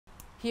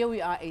Here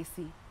we are,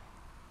 Acie.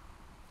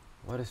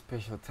 What a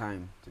special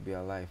time to be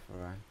alive,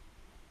 all right?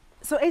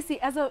 So, Acie,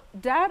 as a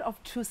dad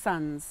of two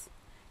sons,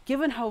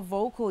 given how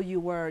vocal you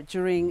were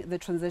during the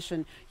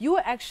transition, you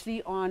were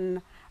actually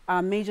on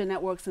major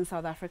networks in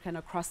South Africa and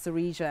across the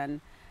region.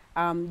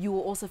 You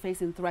were also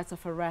facing threats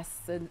of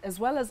arrest, as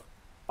well as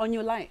on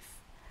your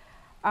life.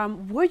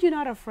 Were you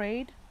not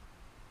afraid?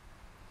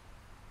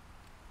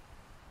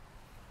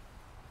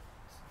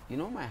 You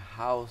know, my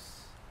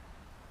house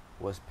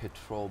was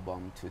patrol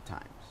bombed 2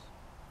 times.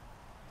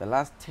 The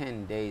last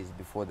 10 days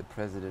before the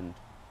president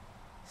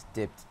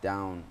stepped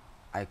down,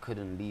 I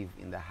couldn't leave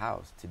in the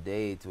house.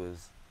 Today it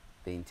was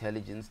the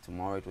intelligence,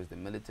 tomorrow it was the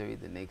military,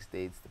 the next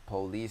day it's the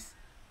police.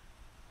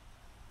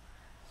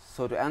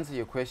 So to answer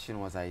your question,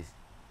 was I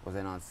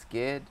not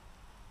scared?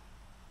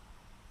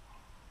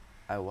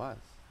 I was.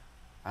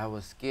 I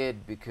was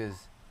scared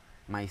because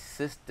my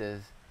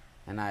sisters,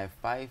 and I have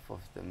 5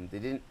 of them,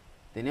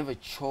 they never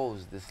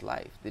chose this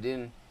life. They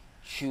didn't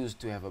choose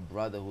to have a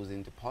brother who's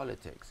into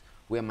politics,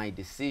 where my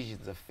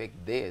decisions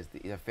affect theirs.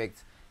 It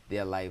affects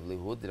their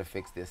livelihood, it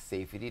affects their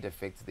safety, it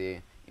affects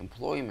their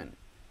employment.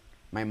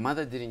 My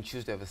mother didn't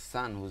choose to have a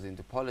son who's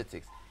into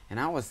politics, and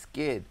I was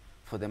scared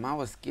for them. I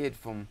was scared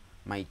from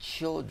my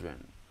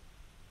children.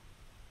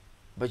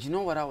 But you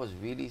know what I was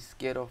really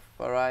scared of,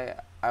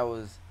 Farai? I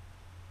was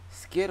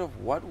scared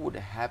of what would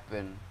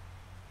happen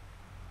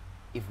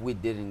if we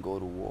didn't go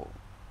to war.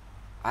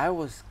 I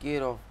was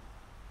scared of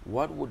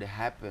what would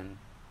happen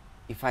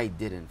if I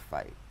didn't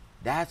fight.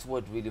 That's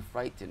what really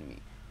frightened me.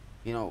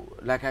 You know,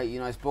 like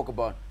I spoke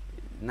about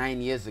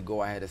 9 years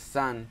ago, I had a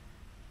son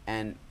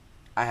and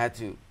I had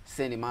to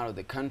send him out of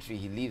the country.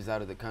 He lives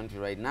out of the country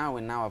right now,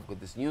 and now I've got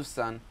this new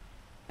son,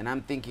 and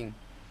I'm thinking,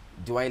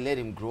 do I let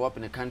him grow up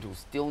in a country with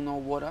still no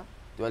water?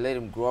 Do I let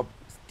him grow up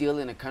still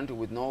in a country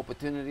with no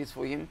opportunities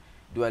for him?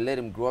 Do I let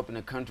him grow up in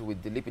a country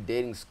with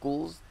dilapidating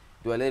schools?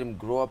 Do I let him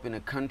grow up in a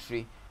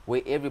country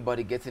where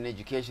everybody gets an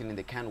education and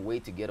they can't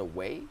wait to get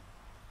away?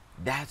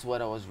 That's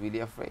what I was really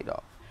afraid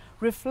of.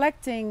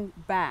 Reflecting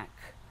back,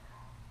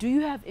 do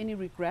you have any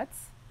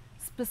regrets?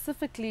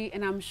 Specifically,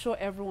 and I'm sure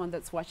everyone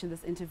that's watching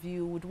this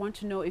interview would want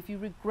to know if you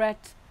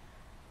regret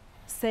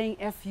saying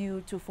F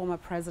you to former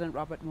President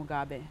Robert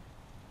Mugabe.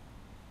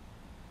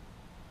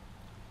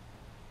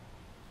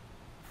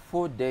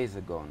 4 days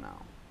ago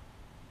now,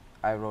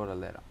 I wrote a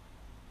letter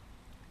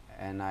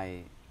and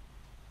I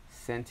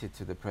sent it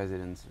to the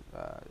president's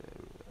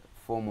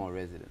former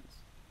residence.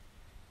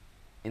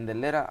 In the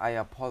letter, I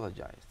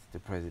apologized to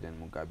President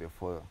Mugabe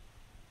for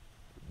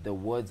the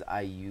words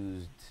I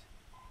used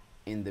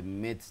in the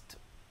midst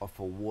of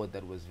a war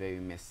that was very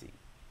messy.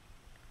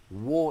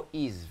 War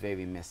is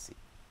very messy,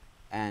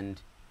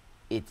 and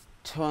it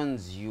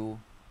turns you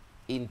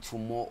into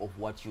more of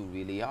what you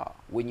really are.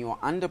 When you're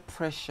under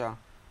pressure,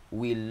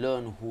 we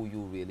learn who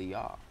you really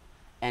are.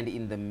 And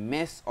in the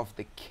mess of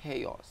the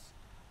chaos,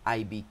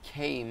 I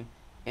became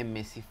a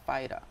messy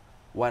fighter.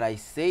 What I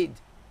said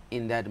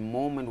in that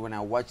moment when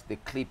I watched the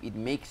clip, it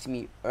makes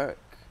me irk.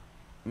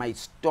 My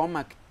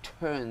stomach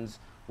turns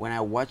when I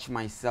watch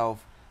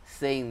myself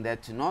saying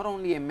that to not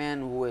only a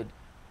man who had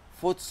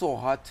fought so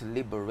hard to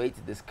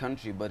liberate this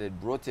country but had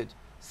brought it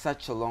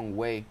such a long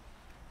way,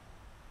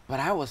 but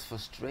I was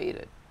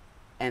frustrated.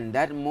 And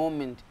that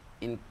moment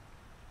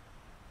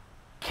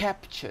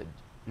captured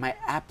my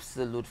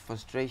absolute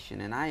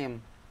frustration, and I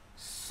am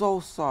so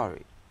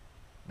sorry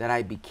that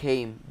I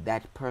became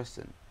that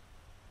person.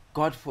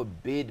 God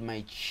forbid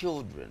my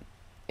children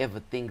ever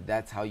think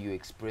that's how you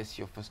express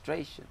your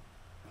frustration.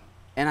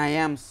 And I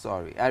am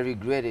sorry. I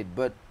regret it,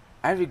 but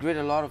I regret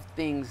a lot of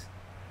things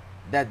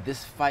that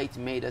this fight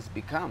made us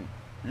become.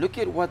 Look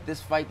at what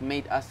this fight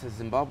made us as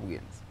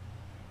Zimbabweans.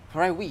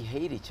 Right, we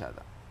hate each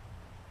other.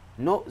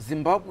 No,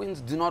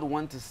 Zimbabweans do not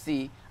want to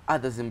see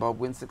other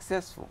Zimbabweans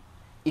successful.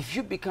 If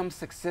you become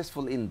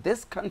successful in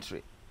this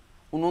country,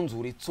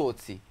 unonzuri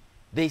tsotsi,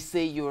 they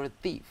say you're a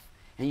thief.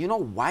 And you know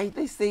why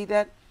they say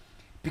that?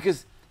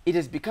 Because it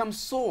has become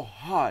so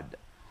hard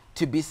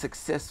to be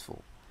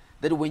successful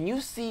that when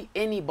you see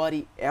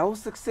anybody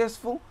else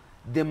successful,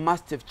 they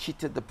must have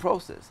cheated the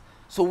process.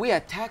 So we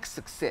attack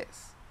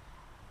success.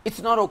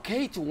 It's not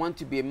okay to want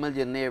to be a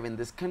millionaire in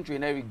this country,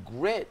 and I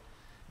regret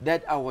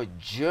that our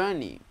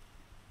journey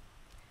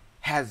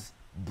has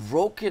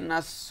broken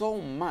us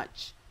so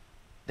much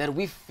that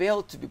we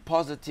fail to be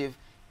positive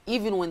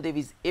even when there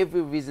is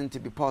every reason to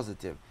be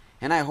positive.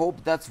 And I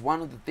hope that's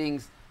one of the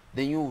things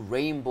the new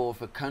rainbow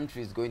of a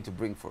country is going to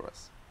bring for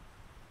us.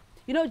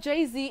 You know,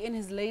 Jay-Z in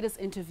his latest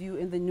interview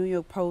in the New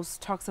York Post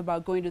talks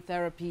about going to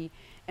therapy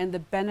and the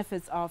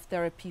benefits of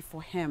therapy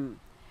for him.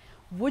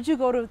 Would you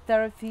go to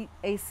therapy,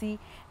 Acie?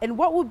 And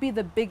what would be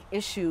the big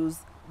issues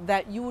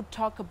that you would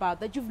talk about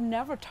that you've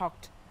never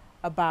talked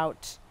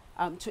about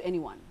to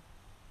anyone?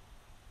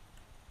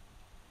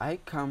 I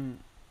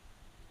come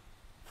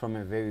from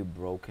a very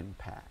broken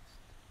past.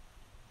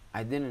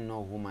 I didn't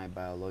know who my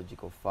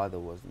biological father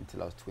was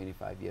until I was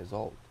 25 years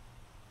old.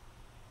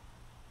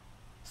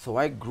 So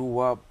I grew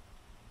up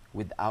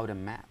without a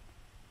map.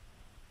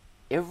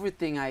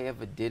 Everything I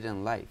ever did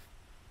in life,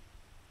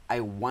 I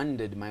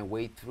wandered my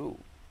way through.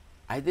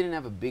 I didn't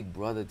have a big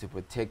brother to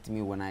protect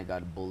me when I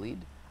got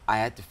bullied. I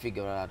had to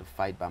figure out how to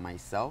fight by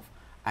myself.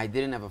 I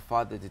didn't have a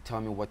father to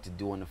tell me what to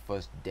do on the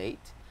first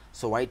date.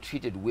 So I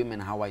treated women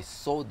how I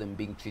saw them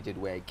being treated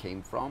where I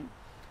came from.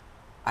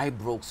 I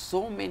broke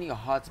so many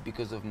hearts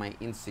because of my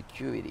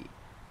insecurity.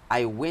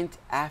 I went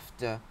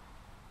after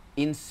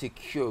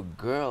insecure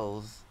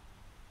girls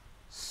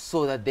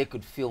so that they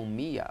could fill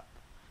me up.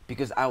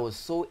 Because I was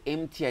so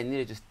empty, I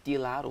needed to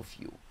steal out of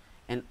you.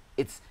 And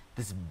it's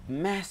this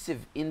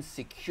massive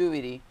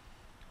insecurity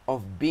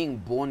of being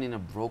born in a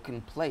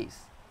broken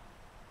place.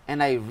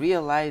 And I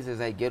realize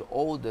as I get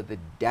older the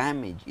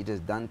damage it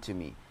has done to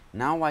me.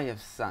 Now I have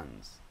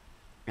sons,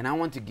 and I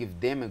want to give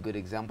them a good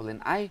example.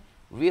 And I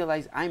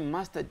realize I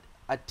must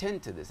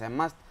attend to this. I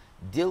must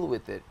deal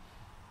with it.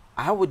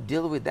 I would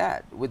deal with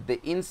that, with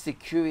the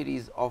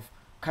insecurities of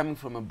coming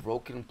from a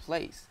broken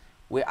place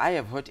where I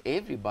have hurt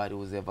everybody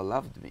who's ever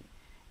loved me.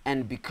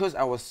 And because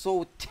I was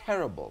so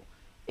terrible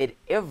at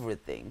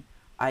everything,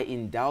 I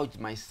indulged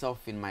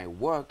myself in my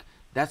work.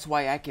 That's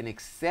why I can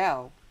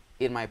excel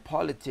in my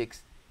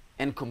politics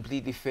and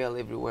completely fail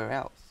everywhere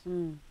else.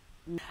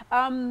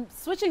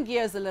 Switching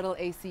gears a little,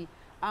 Acie,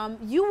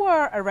 you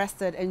were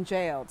arrested and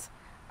jailed.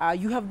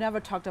 You have never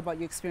talked about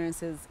your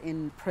experiences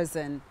in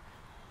prison.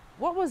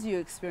 What was your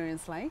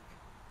experience like?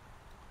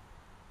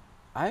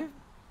 I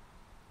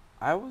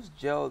was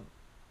jailed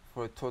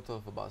for a total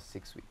of about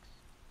 6 weeks.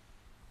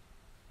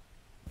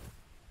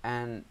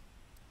 And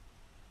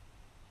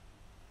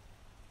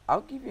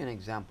I'll give you an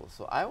example.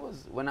 So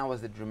when I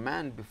was at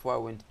remand before I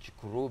went to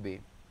Chikurubi,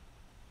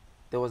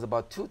 there was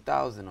about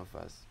 2,000 of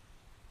us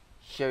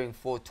sharing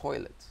 4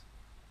 toilets.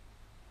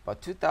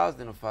 About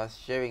 2,000 of us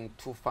sharing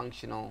 2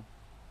 functional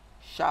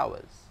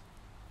showers.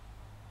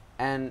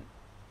 And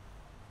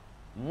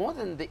more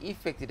than the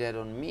effect it had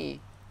on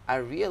me, I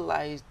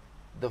realized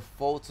the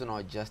faults in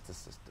our justice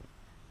system.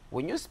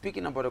 When you're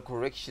speaking about a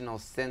correctional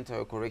center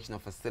or correctional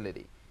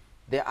facility,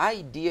 the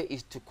idea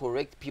is to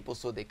correct people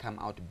so they come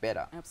out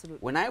better. Absolutely.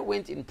 When I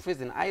went in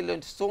prison, I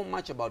learned so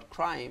much about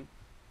crime.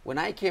 When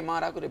I came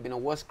out, I could have been a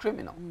worse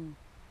criminal.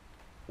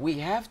 We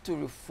have to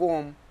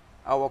reform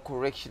our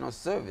correctional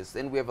service,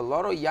 and we have a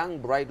lot of young,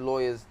 bright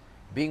lawyers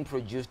being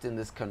produced in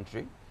this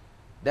country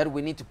that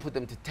we need to put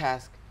them to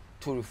task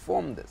to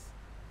reform this.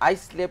 I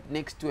slept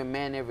next to a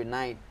man every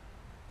night,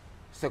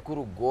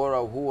 Sekuru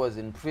Gora, who was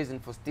in prison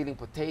for stealing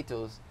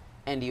potatoes,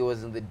 and he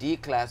was in the D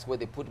class where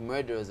they put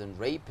murderers and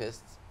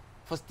rapists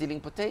for stealing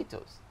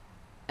potatoes.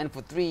 And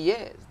for 3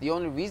 years, the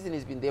only reason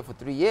he's been there for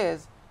 3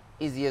 years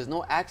is he has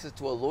no access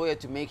to a lawyer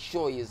to make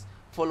sure his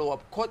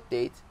follow-up court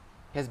date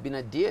has been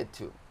adhered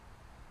to.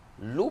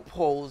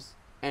 Loopholes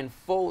and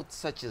faults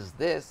such as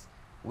this,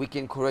 we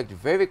can correct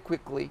very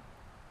quickly,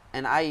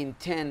 and I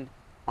intend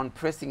on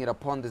pressing it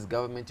upon this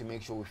government to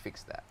make sure we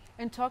fix that.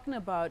 And talking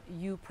about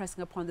you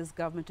pressing upon this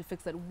government to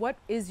fix that, what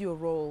is your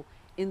role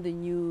in the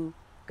new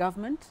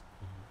government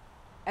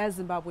as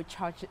Zimbabwe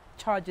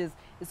charges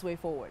its way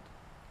forward?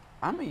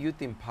 I'm a youth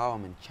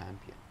empowerment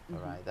champion, all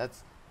right?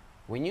 That's,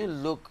 when you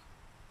look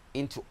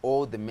into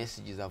all the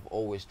messages I've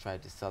always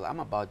tried to sell, I'm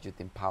about youth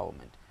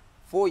empowerment.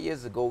 4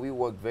 years ago, we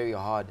worked very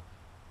hard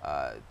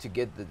to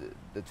get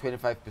the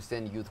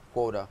 25% youth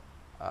quota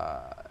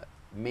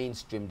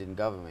mainstreamed in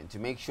government, to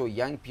make sure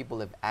young people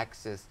have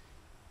access,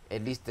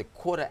 at least a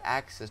quarter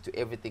access to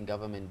everything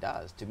government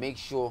does, to make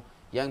sure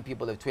young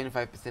people have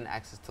 25%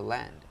 access to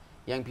land,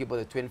 young people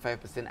have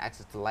 25%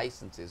 access to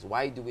licenses.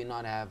 Why do we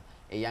not have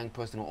a young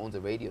person who owns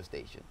a radio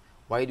station?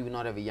 Why do we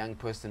not have a young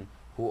person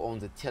who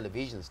owns a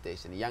television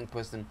station, a young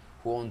person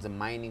who owns a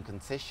mining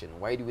concession?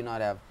 Why do we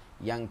not have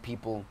young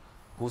people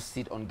who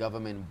sit on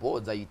government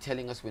boards? Are you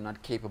telling us we're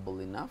not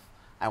capable enough?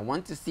 I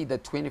want to see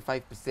that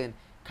 25%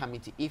 come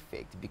into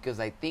effect, because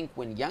I think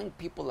when young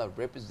people are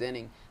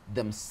representing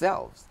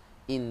themselves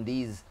in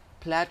these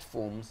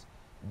platforms,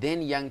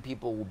 then young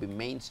people will be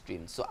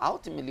mainstream. So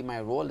ultimately my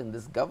role in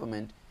this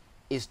government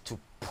is to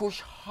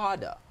push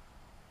harder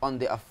on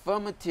the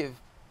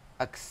affirmative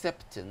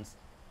acceptance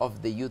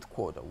of the youth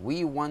quota.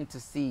 We want to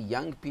see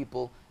young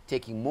people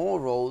taking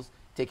more roles,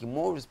 taking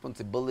more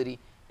responsibility.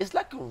 It's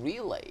like a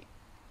relay.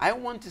 I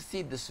want to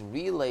see this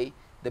relay,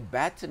 the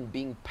baton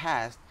being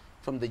passed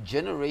from the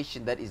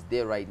generation that is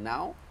there right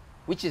now,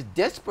 which is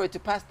desperate to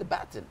pass the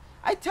baton.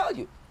 I tell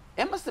you,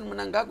 Emerson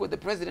Mnangagwa, the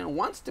president,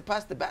 wants to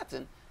pass the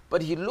baton,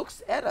 but he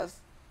looks at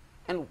us,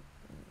 and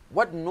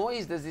what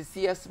noise does he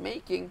see us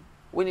making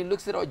when he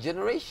looks at our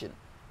generation?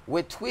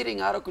 We're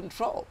tweeting out of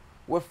control.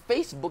 We're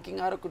Facebooking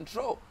out of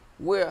control.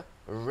 We're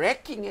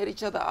wrecking at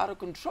each other out of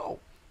control.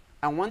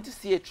 I want to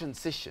see a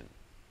transition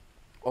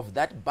of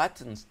that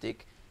button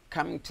stick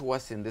coming to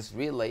us in this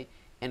relay,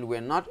 and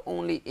we're not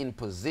only in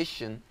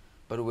position,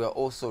 but we're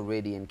also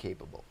ready and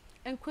capable.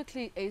 And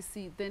quickly,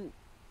 Acie, then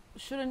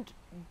shouldn't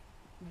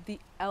the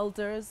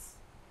elders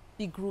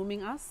be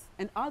grooming us?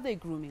 And are they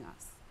grooming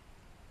us?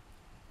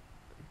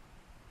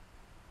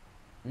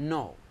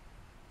 No,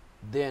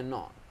 they're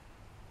not.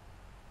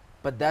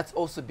 But that's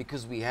also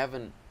because we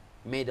haven't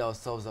made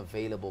ourselves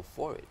available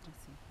for it.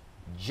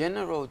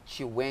 General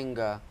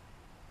Chiwenga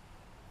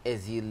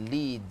as he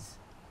leads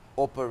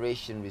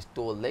Operation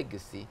Restore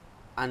Legacy,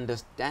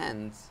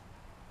 understands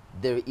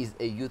there is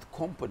a youth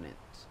component,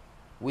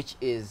 which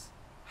is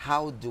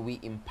how do we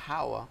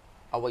empower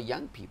our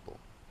young people.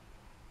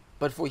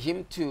 But for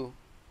him to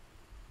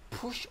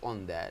push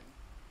on that,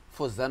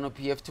 for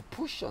ZANU-PF to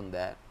push on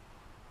that,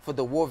 for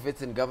the war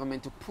veteran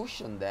government to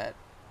push on that,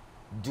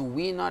 do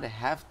we not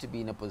have to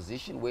be in a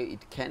position where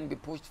it can be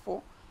pushed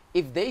for?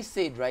 If they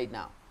said right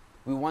now,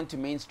 we want to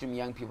mainstream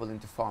young people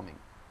into farming,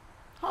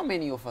 how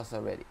many of us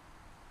are ready?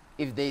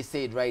 If they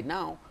said right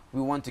now,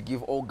 we want to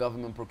give all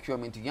government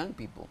procurement to young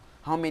people,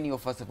 how many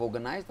of us have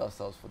organized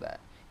ourselves for that?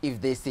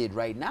 If they said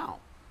right now,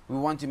 we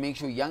want to make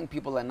sure young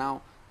people are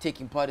now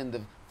taking part in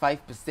the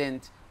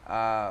 5%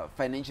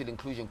 financial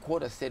inclusion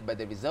quota set by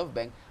the Reserve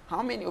Bank,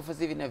 how many of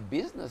us even have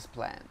business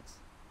plans?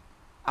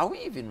 Are we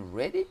even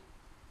ready?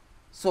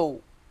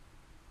 So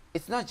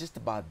it's not just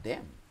about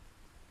them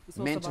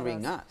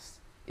mentoring us.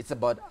 It's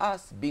about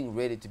us being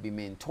ready to be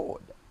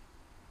mentored.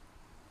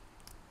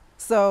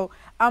 So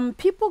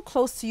people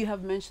close to you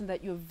have mentioned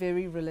that you're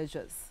very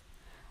religious.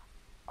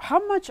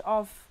 How much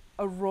of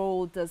a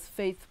role does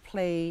faith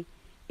play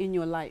in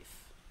your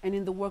life and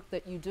in the work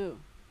that you do?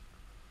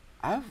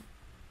 I've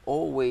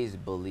always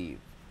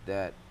believed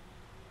that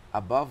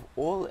above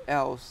all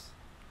else,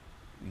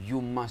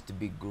 you must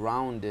be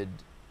grounded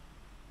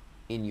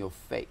in your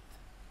faith.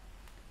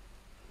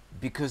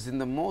 Because in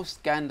the most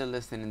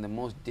scandalous and in the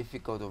most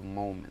difficult of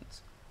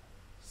moments,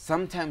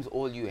 sometimes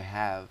all you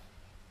have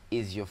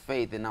is your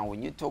faith. And now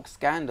when you talk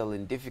scandal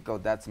and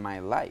difficult, that's my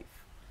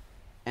life.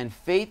 And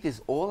faith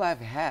is all I've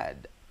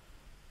had.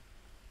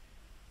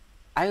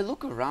 I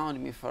look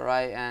around me,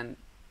 Farai, and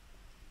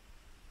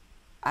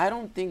I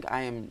don't think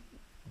I am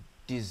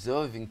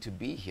deserving to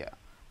be here.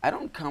 I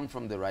don't come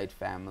from the right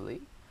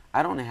family.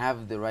 I don't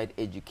have the right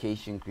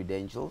education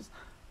credentials.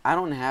 I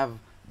don't have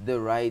the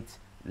right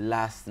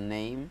last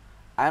name.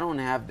 I don't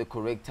have the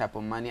correct type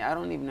of money. I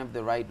don't even have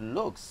the right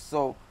looks.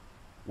 So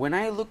when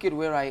I look at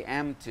where I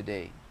am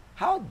today,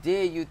 how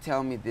dare you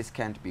tell me this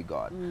can't be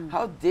God?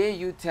 How dare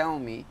you tell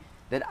me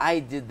that I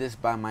did this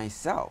by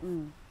myself?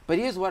 But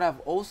here's what I've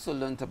also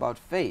learned about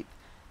faith,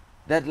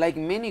 that like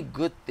many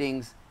good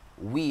things,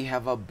 we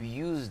have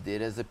abused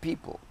it as a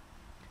people.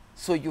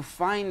 So you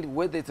find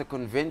whether it's a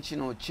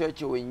conventional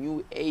church or a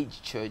new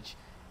age church,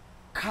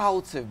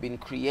 cults have been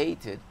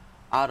created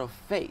out of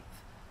faith.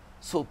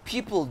 So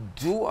people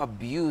do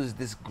abuse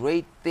this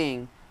great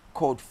thing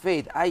called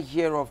faith. I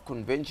hear of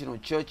conventional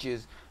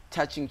churches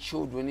touching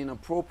children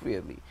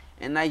inappropriately.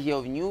 And I hear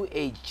of new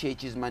age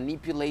churches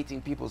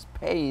manipulating people's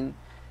pain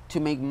to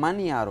make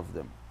money out of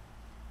them.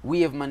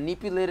 We have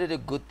manipulated a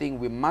good thing.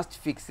 We must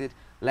fix it.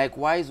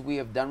 Likewise, we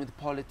have done with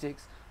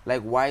politics.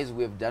 Likewise,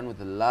 we have done with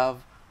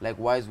love.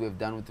 Likewise, we have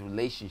done with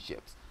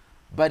relationships.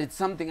 But it's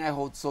something I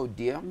hold so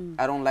dear.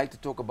 I don't like to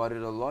talk about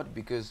it a lot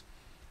because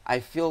I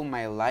feel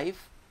my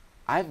life,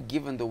 I've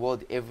given the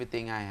world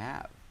everything I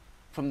have.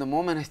 From the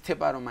moment I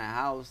step out of my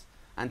house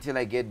until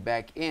I get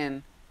back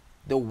in,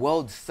 the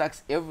world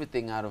sucks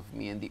everything out of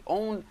me. And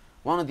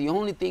one of the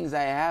only things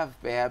I have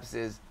perhaps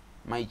is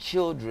my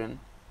children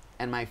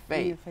and my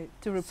faith.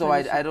 So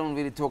I don't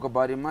really talk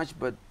about it much,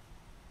 but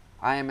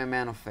I am a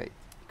man of faith.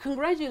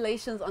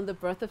 Congratulations on the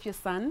birth of your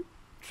son,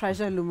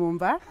 Treasure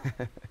Lumumba.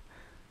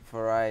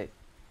 For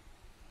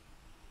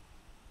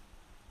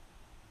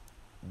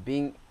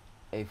being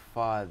a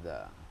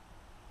father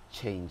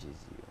changes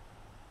you.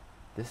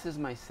 This is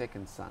my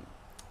second son.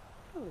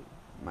 Really?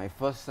 My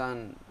first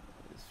son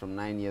is from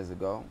 9 years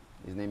ago.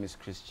 His name is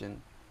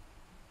Christian.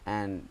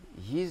 And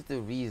he's the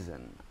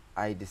reason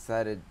I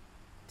decided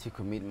to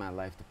commit my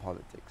life to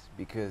politics,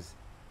 because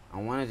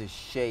I wanted to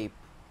shape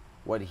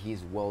what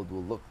his world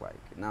will look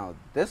like. Now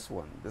this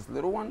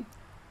little one,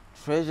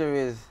 Treasure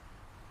is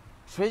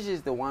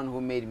the one who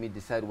made me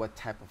decide what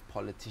type of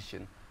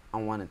politician I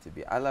wanted to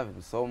be. I love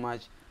him so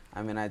much.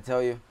 I mean, I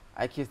tell you,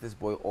 I kiss this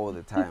boy all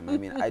the time. I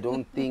mean, I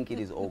don't think it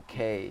is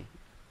okay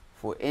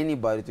for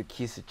anybody to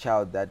kiss a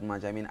child that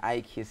much. I mean,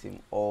 I kiss him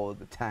all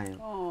the time.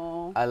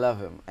 Aww. I love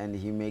him, and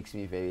he makes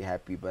me very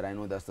happy, but I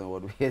know that's not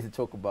what we're here to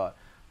talk about.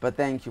 But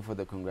thank you for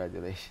the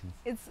congratulations.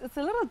 It's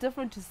a little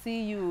different to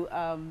see you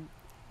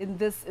in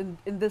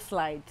this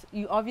light.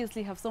 You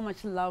obviously have so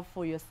much love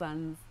for your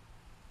sons.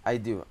 I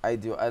do.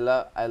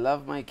 I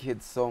love my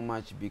kids so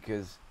much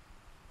because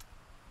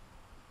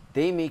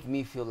they make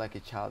me feel like a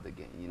child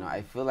again. You know,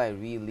 I feel I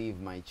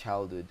relive my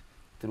childhood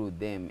through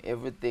them.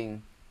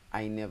 Everything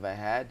I never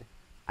had,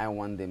 I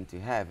want them to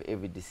have.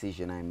 Every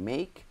decision I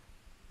make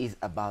is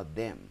about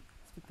them.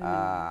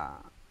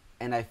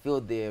 And I feel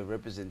they're a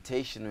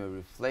representation or a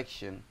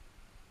reflection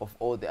of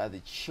all the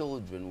other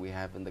children we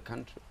have in the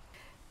country.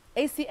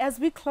 Acie, as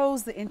we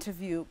close the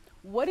interview,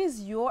 what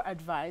is your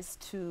advice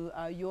to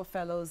your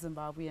fellow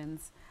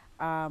Zimbabweans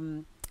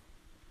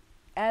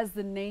as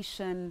the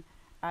nation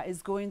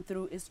is going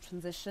through its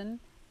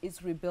transition,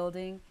 its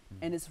rebuilding,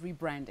 and its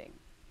rebranding?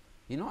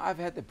 You know, I've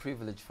had the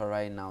privilege for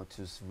right now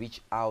to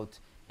reach out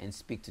and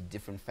speak to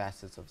different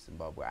facets of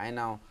Zimbabwe.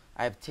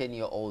 I have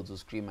 10-year-olds who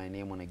scream my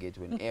name when I get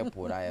to an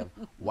airport. I have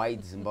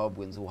white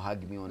Zimbabweans who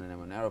hug me on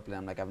an aeroplane.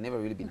 I'm like, I've never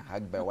really been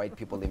hugged by white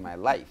people in my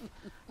life.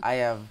 I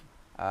have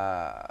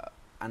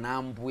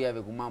Anambuya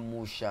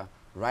Vekumamusha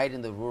right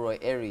in the rural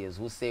areas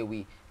who say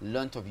we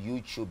learnt of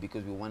YouTube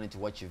because we wanted to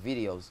watch your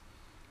videos.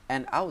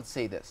 And I would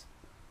say this,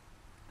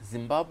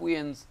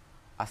 Zimbabweans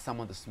are some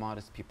of the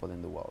smartest people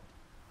in the world.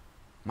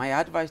 My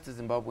advice to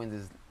Zimbabweans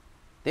is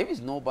there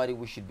is nobody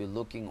we should be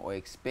looking or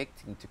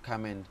expecting to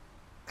come and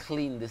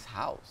clean this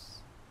house.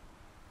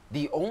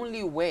 The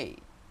only way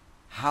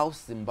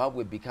House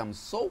Zimbabwe becomes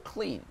so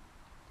clean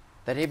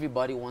that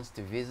everybody wants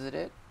to visit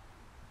it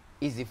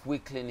is if we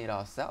clean it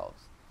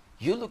ourselves.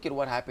 You look at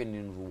what happened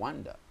in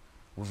Rwanda.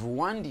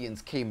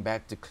 Rwandians came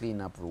back to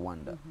clean up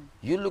Rwanda.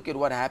 You look at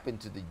what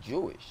happened to the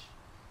Jewish.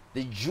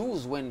 The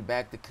Jews went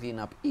back to clean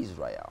up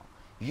Israel.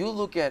 You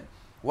look at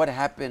what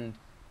happened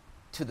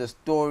to the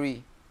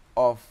story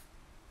of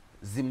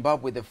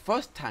Zimbabwe the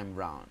first time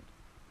round.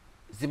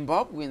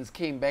 Zimbabweans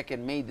came back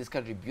and made this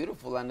country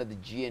beautiful under the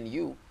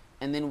GNU,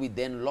 and then we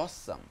then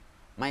lost some.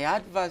 My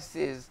advice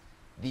is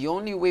the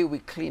only way we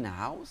clean a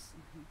house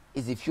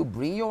is if you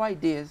bring your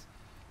ideas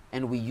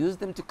and we use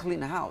them to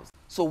clean a house.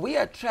 So we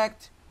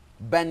attract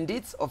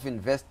bandits of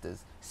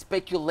investors,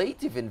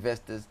 speculative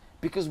investors,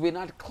 because we're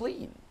not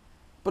clean.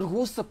 But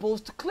who's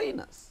supposed to clean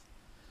us?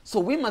 So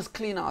we must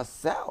clean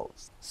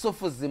ourselves. So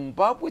for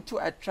Zimbabwe to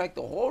attract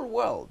the whole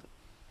world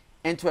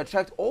and to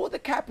attract all the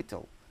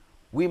capital,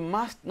 we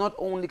must not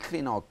only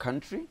clean our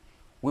country,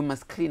 we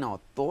must clean our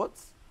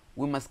thoughts,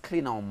 we must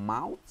clean our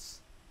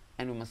mouths,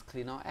 and we must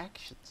clean our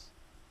actions.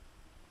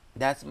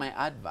 That's my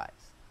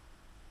advice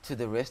to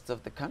the rest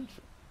of the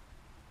country.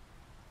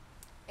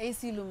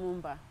 Acie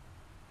Lumumba,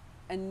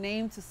 a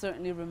name to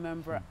certainly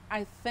remember.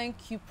 I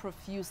thank you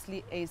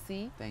profusely,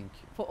 Acie. Thank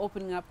you. For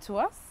opening up to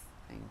us.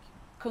 Thank you.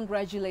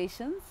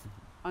 Congratulations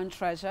on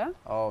Treasure.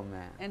 Oh,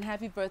 man. And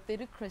happy birthday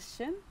to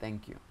Christian.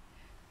 Thank you.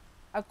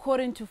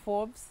 According to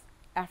Forbes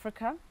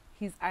Africa,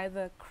 he's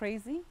either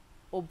crazy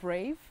or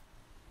brave.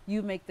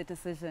 You make the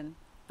decision,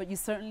 but you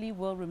certainly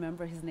will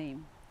remember his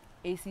name,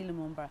 Acie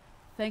Lumumba.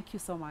 Thank you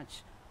so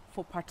much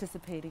for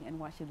participating and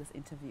watching this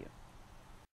interview.